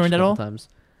Have the you couch turned a at couple all? Times.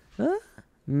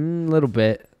 Little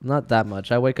bit, not that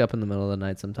much. I wake up in the middle of the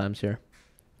night sometimes here.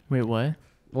 Wait, what?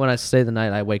 When I stay the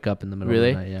night, I wake up in the middle Really?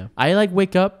 of the night. Yeah. I like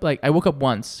wake up I woke up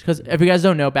once because if you guys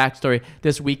don't know backstory,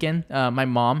 this weekend my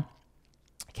mom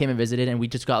came and visited and we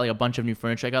just got like a bunch of new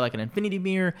furniture. I got like an infinity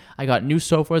mirror, I got new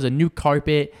sofas, a new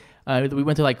carpet. We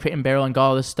went to like Crate and Barrel and got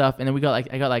all this stuff, and then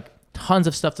I got like tons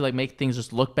of stuff to like make things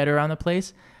just look better around the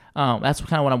place. That's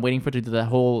kind of what I'm waiting for to do the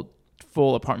whole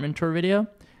full apartment tour video.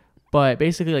 But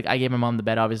basically, like I gave my mom the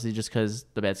bed obviously just because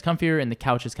the bed's comfier and the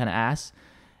couch is kind of ass.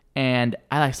 And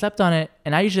I like slept on it,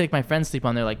 and I usually like my friends sleep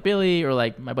on there, like Billy or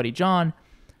like my buddy John.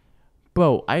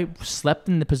 Bro, I slept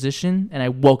in the position and I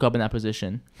woke up in that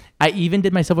position. I even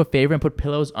did myself a favor and put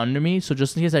pillows under me, so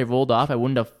just in case I rolled off, I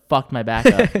wouldn't have fucked my back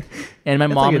up. And my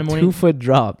It's mom like in a the morning, 2-foot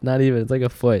drop. Not even. It's like a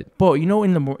foot. bro, you know,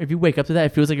 if you wake up to that, it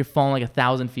feels like you're falling like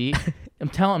 1,000 feet.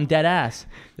 I'm dead ass.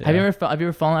 Yeah. Have you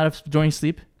ever fallen out of during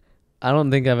sleep? I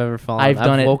don't think I've ever fallen. I've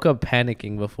done it. Woke up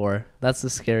panicking before. That's the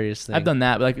scariest thing. I've done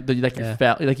that, but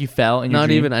Yeah. you fell in your Not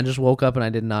dream. even. I just woke up and I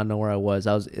did not know where I was.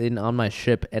 I was on my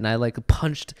ship and I like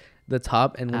punched the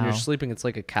top. And when Ow. you're sleeping, it's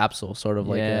like a capsule, sort of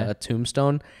like Yeah. a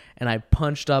tombstone. And I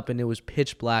punched up and it was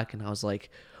pitch black. And I was like,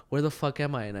 where the fuck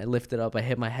am I? And I lifted up. I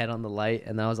hit my head on the light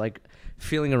and I was like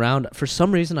feeling around. For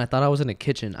some reason, I thought I was in a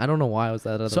kitchen. I don't know why I was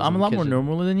that. So I'm a lot more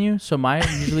normal than you. So my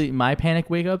panic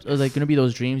wake ups are like gonna be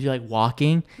those dreams you're like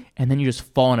walking and then you just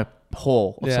fall in a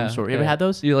hole of some sort. You ever had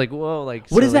those? You're like, whoa, like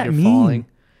What does like that you're mean? falling.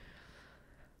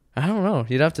 I don't know.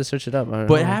 You'd have to search it up. I don't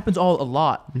But it know. happens a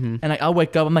lot. Mhm. And like I'll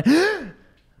wake up, I'm like,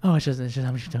 oh, it's just I'm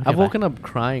just okay, I've bye. woken up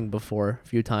crying before a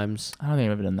few times. I don't think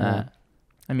I've ever done Yeah. that.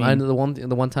 I mean, The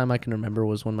one time I can remember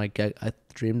was when I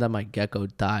dreamed that my gecko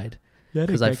died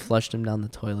because I flushed him down the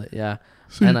toilet. Yeah,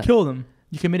 so and you I- killed him.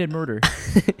 You committed murder.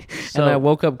 and I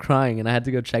woke up crying and I had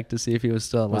to go check to see if he was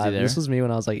still Was he alive. This there? was me when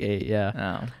I was like 8. Yeah.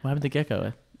 Oh, what happened to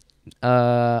Gecko?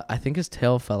 I think his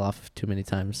tail fell off too many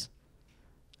times.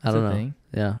 I That's don't a know. thing?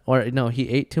 Yeah, or no, he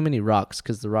ate too many rocks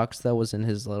because the rocks that was in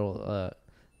his little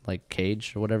like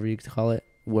cage or whatever you call it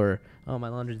were. Oh, my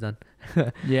laundry's done.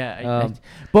 Yeah. Um,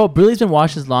 Bro, Billy's been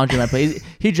washing his laundry at my place.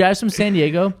 He drives from San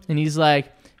Diego and he's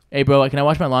like, hey, bro, can I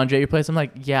wash my laundry at your place? I'm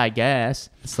like, yeah, I guess.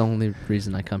 It's the only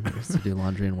reason I come here is to do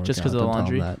laundry and work. Just 'cause of the Don't tell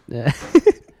him laundry? that.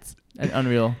 Yeah.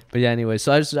 Unreal. But yeah, anyway,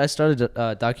 so I started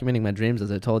documenting my dreams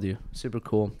as I told you. Super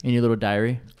cool. In your little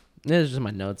diary. Yeah, it's just my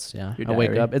notes. Yeah, Your I wake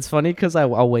diary. up. It's funny because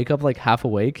I'll wake up like half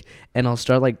awake and I'll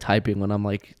start like typing when I'm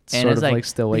like And sort it's of like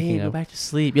still waking "Hey, up. Go back to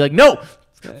sleep. You're like, no,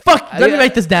 fuck, let me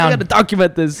write this down. I gotta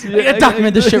document this. I gotta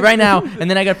document this shit right now, and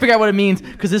then I gotta figure out what it means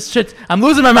because this shit. I'm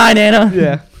losing my mind, Anna.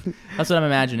 Yeah, That's what I'm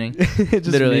imagining. just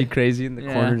Literally. me crazy in the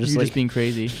Yeah, corner, just you're like just being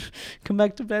crazy. come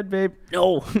back to bed, babe.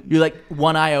 No. You're like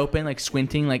one eye open, like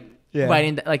squinting, like Yeah.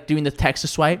 writing, like doing the text to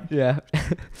swipe. Yeah.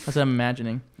 That's what I'm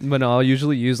imagining. But no, I'll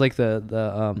usually use like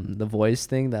the voice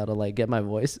thing that'll like get my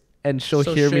voice and she'll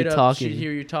So hear me straight up, talking. she'd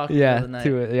hear you talking. Yeah, the night.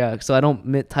 to it. Yeah, so I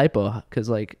don't typo because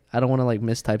like I don't want to like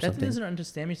mistype That thing something. doesn't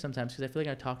understand me sometimes because I feel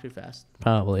like I talk too fast.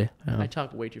 Probably. I Yeah.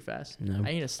 talk way too fast. No.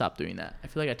 I need to stop doing that. I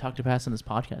feel like I talk too fast on this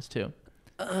podcast too.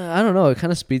 I don't know. It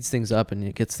kind of speeds things up and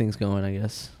it gets things going. I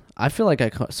guess. I feel like I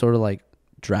sort of like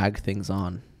drag things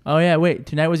on. Oh yeah, wait.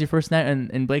 Tonight was your first night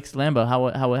in Blake's Lambo. How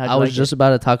I was just about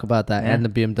to talk about that and the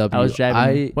BMW. I was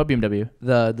driving. What BMW?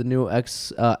 The new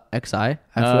XI. I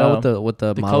forgot what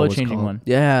the The model color was changing called. one.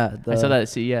 Yeah, I saw that at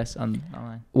CES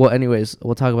online. Well, anyways,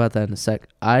 we'll talk about that in a sec.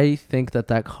 I think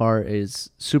that car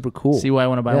is super cool. See why I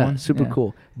want to buy one? Super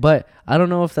cool. But I don't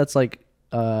know if that's like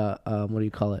what do you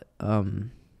call it?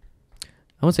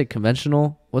 I won't say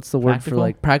conventional. What's the word for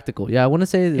like practical? Yeah, I want to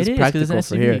say it's practical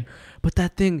for here. But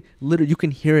that thing, literally, you can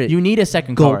hear it. You need a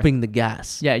second car. Gulping the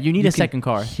gas. Yeah, you need a second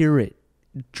car. Hear it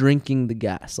drinking the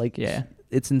gas. Like, yeah,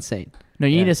 it's insane. No,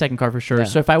 you need a second car for sure. Yeah.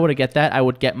 So if I were to get that, I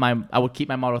would keep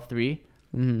my Model 3,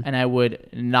 and I would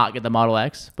not get the Model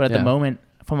X. But at the moment,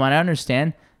 from what I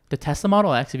understand, the Tesla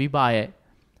Model X, if you buy it,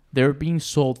 they're being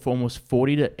sold for almost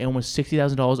 $40,000 to almost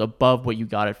 $60,000 above what you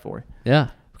got it for. Yeah.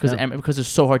 Because it's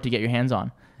so hard to get your hands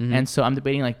on. And so I'm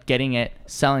debating like getting it,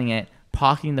 selling it,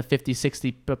 pocketing the 50,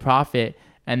 60 profit,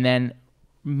 and then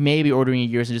maybe ordering a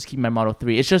year's and just keeping my Model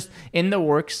 3. It's just in the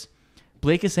works.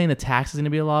 Blake is saying the tax is going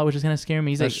to be a lot, which is kind of scaring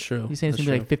me. That's true. He's saying it's going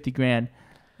to be like 50 grand.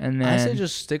 And then I say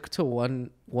just stick to one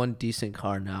decent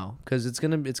car now, because it's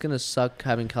gonna suck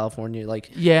having California,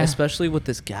 especially with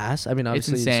this gas. I mean,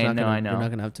 obviously it's insane. I know. You're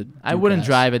not gonna have to. I wouldn't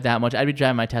drive it that much. I'd be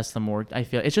driving my Tesla more. I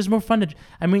feel it's just more fun to.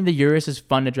 I mean, the Urus is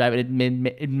fun to drive.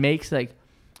 It makes like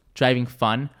driving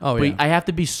fun. Oh but yeah. I have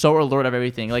to be so alert of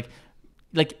everything. Like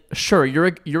sure, you're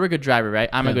a good driver, right?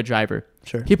 I'm a good driver.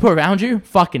 Sure. People around you,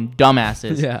 fucking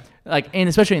dumbasses. Yeah. And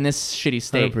especially in this shitty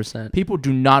state, 100%. people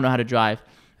do not know how to drive.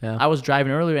 Yeah. I was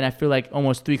driving earlier, and I feel like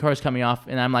almost 3 cars cut me off,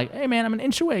 and I'm like, "Hey, man, I'm an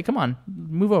inch away. Come on,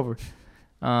 move over."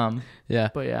 Yeah.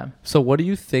 But yeah. So, what do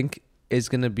you think is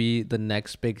gonna be the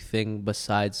next big thing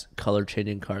besides color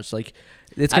changing cars? Like,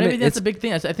 I don't think that's a big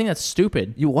thing. I think that's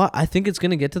stupid. I think it's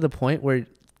gonna get to the point where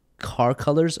car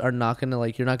colors are not gonna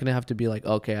you're not gonna have to be like,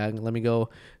 okay, let me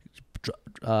go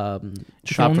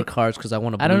shop for cars because I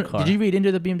want a blue car. Did you read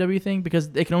into the BMW thing?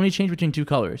 Because it can only change between 2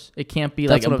 colors. It can't be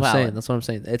That's like what a I'm saying. palette. That's what I'm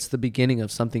saying. It's the beginning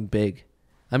of something big.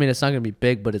 I mean, it's not gonna be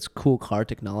big, but it's cool car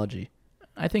technology.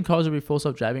 I think cars will be full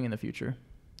self-driving in the future.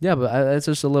 Yeah, but it's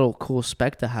just a little cool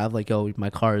spec to have. Like, oh, my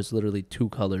car is literally 2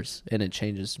 colors and it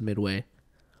changes midway.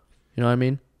 You know what I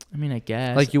mean? I mean, I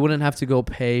guess. Like, you wouldn't have to go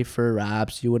pay for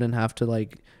wraps. You wouldn't have to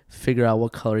figure out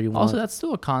what color you want. Also, that's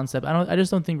still a concept. I just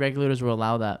don't think regulators will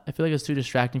allow that. I feel like it's too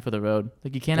distracting for the road.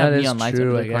 Like, you can't have neon lights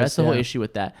over the car. That's the whole issue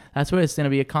with that. That's where it's going to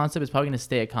be a concept. It's probably going to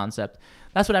stay a concept.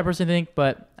 That's what I personally think,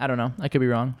 but I don't know. I could be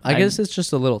wrong. I guess it's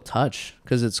just a little touch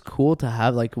because it's cool to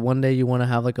have, one day you want to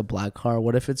have, a black car.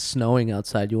 What if it's snowing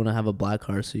outside? You want to have a black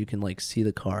car so you can, see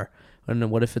the car. And then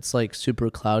what if it's, super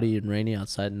cloudy and rainy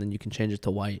outside and then you can change it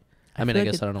to white? I mean, I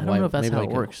guess I don't know why. I don't know if that's how it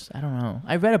works. I don't know.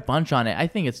 I read a bunch on it. I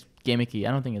think it's gimmicky.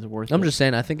 I don't think it's worth it. I'm just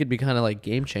saying, I think it'd be kind of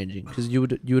game changing because you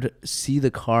would see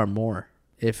the car more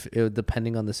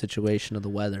depending on the situation of the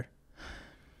weather.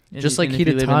 Just like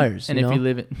heated tires. And if you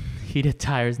live in heated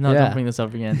tires, no, don't bring this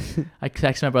up again. I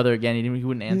texted my brother again. He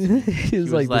wouldn't answer. He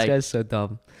was like, "This guy's so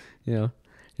dumb." Your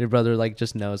brother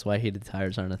just knows why heated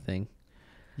tires aren't a thing.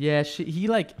 Yeah,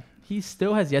 he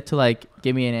still has yet to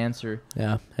give me an answer.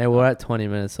 Yeah. Hey, we're at 20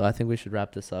 minutes, so I think we should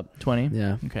wrap this up. 20?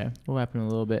 Yeah. Okay. We'll wrap in a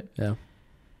little bit. Yeah.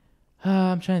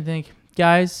 I'm trying to think.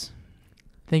 Guys,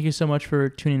 thank you so much for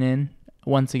tuning in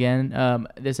once again.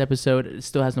 This episode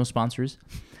still has no sponsors.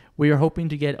 We are hoping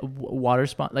to get water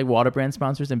brand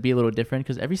sponsors and be a little different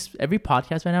because every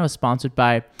podcast right now is sponsored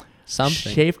by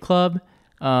something. Shave Club,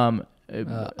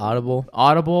 Audible,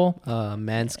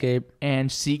 Manscaped, and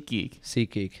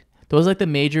SeatGeek. Those are the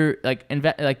major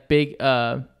big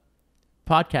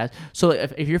podcasts. So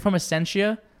if you're from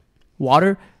Essentia,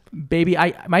 water, baby,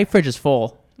 my fridge is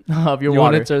full of your water. You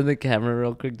want to turn the camera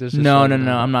real quick? No,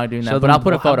 I'm not doing that. But I'll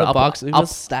put a photo. I'll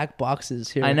stack boxes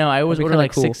here. I know. I always order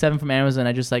 6, 7 from Amazon.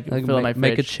 I just fill up my fridge.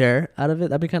 Make a chair out of it.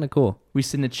 That'd be kind of cool. We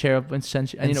sit in a chair up in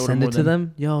Essentia. I need to order more to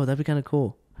them. Yo, that'd be kind of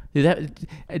cool. Do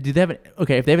they have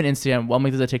okay? If they have an Instagram, we'll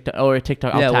make this a TikTok or a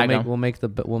TikTok. I'll tag them. We'll make a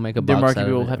box. Their marketing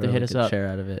people will have to hit us up. Share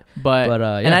out of it. But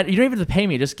yeah. You don't even have to pay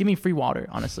me. Just give me free water.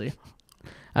 Honestly.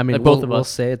 I mean, both of us. We'll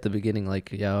say at the beginning,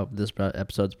 this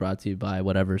episode's brought to you by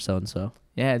whatever so and so.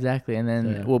 Yeah, exactly. And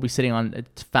then we'll be sitting on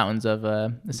fountains of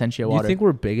Essentia water. Do you think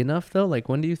we're big enough though?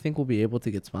 When do you think we'll be able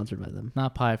to get sponsored by them?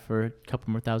 Not probably for a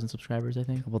couple more thousand subscribers. I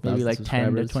think maybe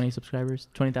 10 to 20 subscribers,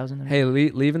 20,000. Hey,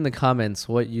 leave in the comments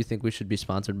what you think we should be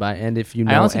sponsored by, and if you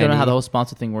know. I honestly don't know how the whole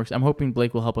sponsor thing works. I'm hoping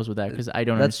Blake will help us with that because I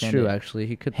don't understand. That's true. It. Actually,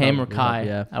 he could. Him or Kai.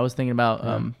 Yeah. I was thinking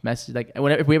about message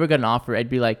if we ever got an offer, I'd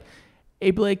be like, hey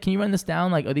Blake, can you run this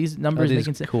down? Are these numbers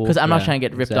making sense? Cool. Because I'm not trying to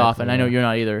get ripped off, and I know you're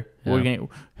not either. Yeah. We're gonna.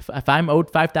 If I'm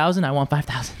owed 5,000, I want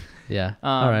 5,000. Yeah.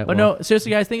 All right. But no,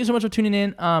 seriously, guys, thank you so much for tuning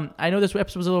in. I know this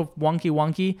episode was a little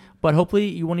wonky, but hopefully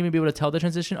you won't even be able to tell the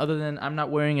transition other than I'm not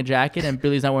wearing a jacket and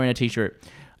Billy's not wearing a t-shirt.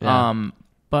 Yeah.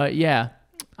 But yeah,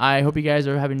 I hope you guys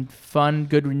are having fun.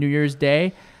 Good New Year's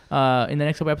Day. In the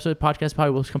next couple episodes, podcast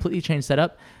probably will completely change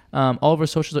setup. All of our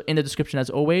socials are in the description as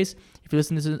always. If you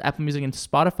listen to this on Apple Music and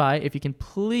Spotify, if you can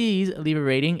please leave a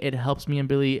rating, it helps me and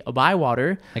Billy buy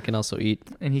water. I can also eat.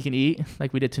 And he can eat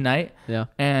like we did tonight. Yeah.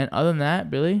 And other than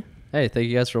that, Billy. Hey, thank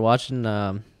you guys for watching.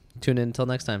 Tune in until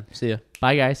next time. See ya.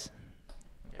 Bye, guys.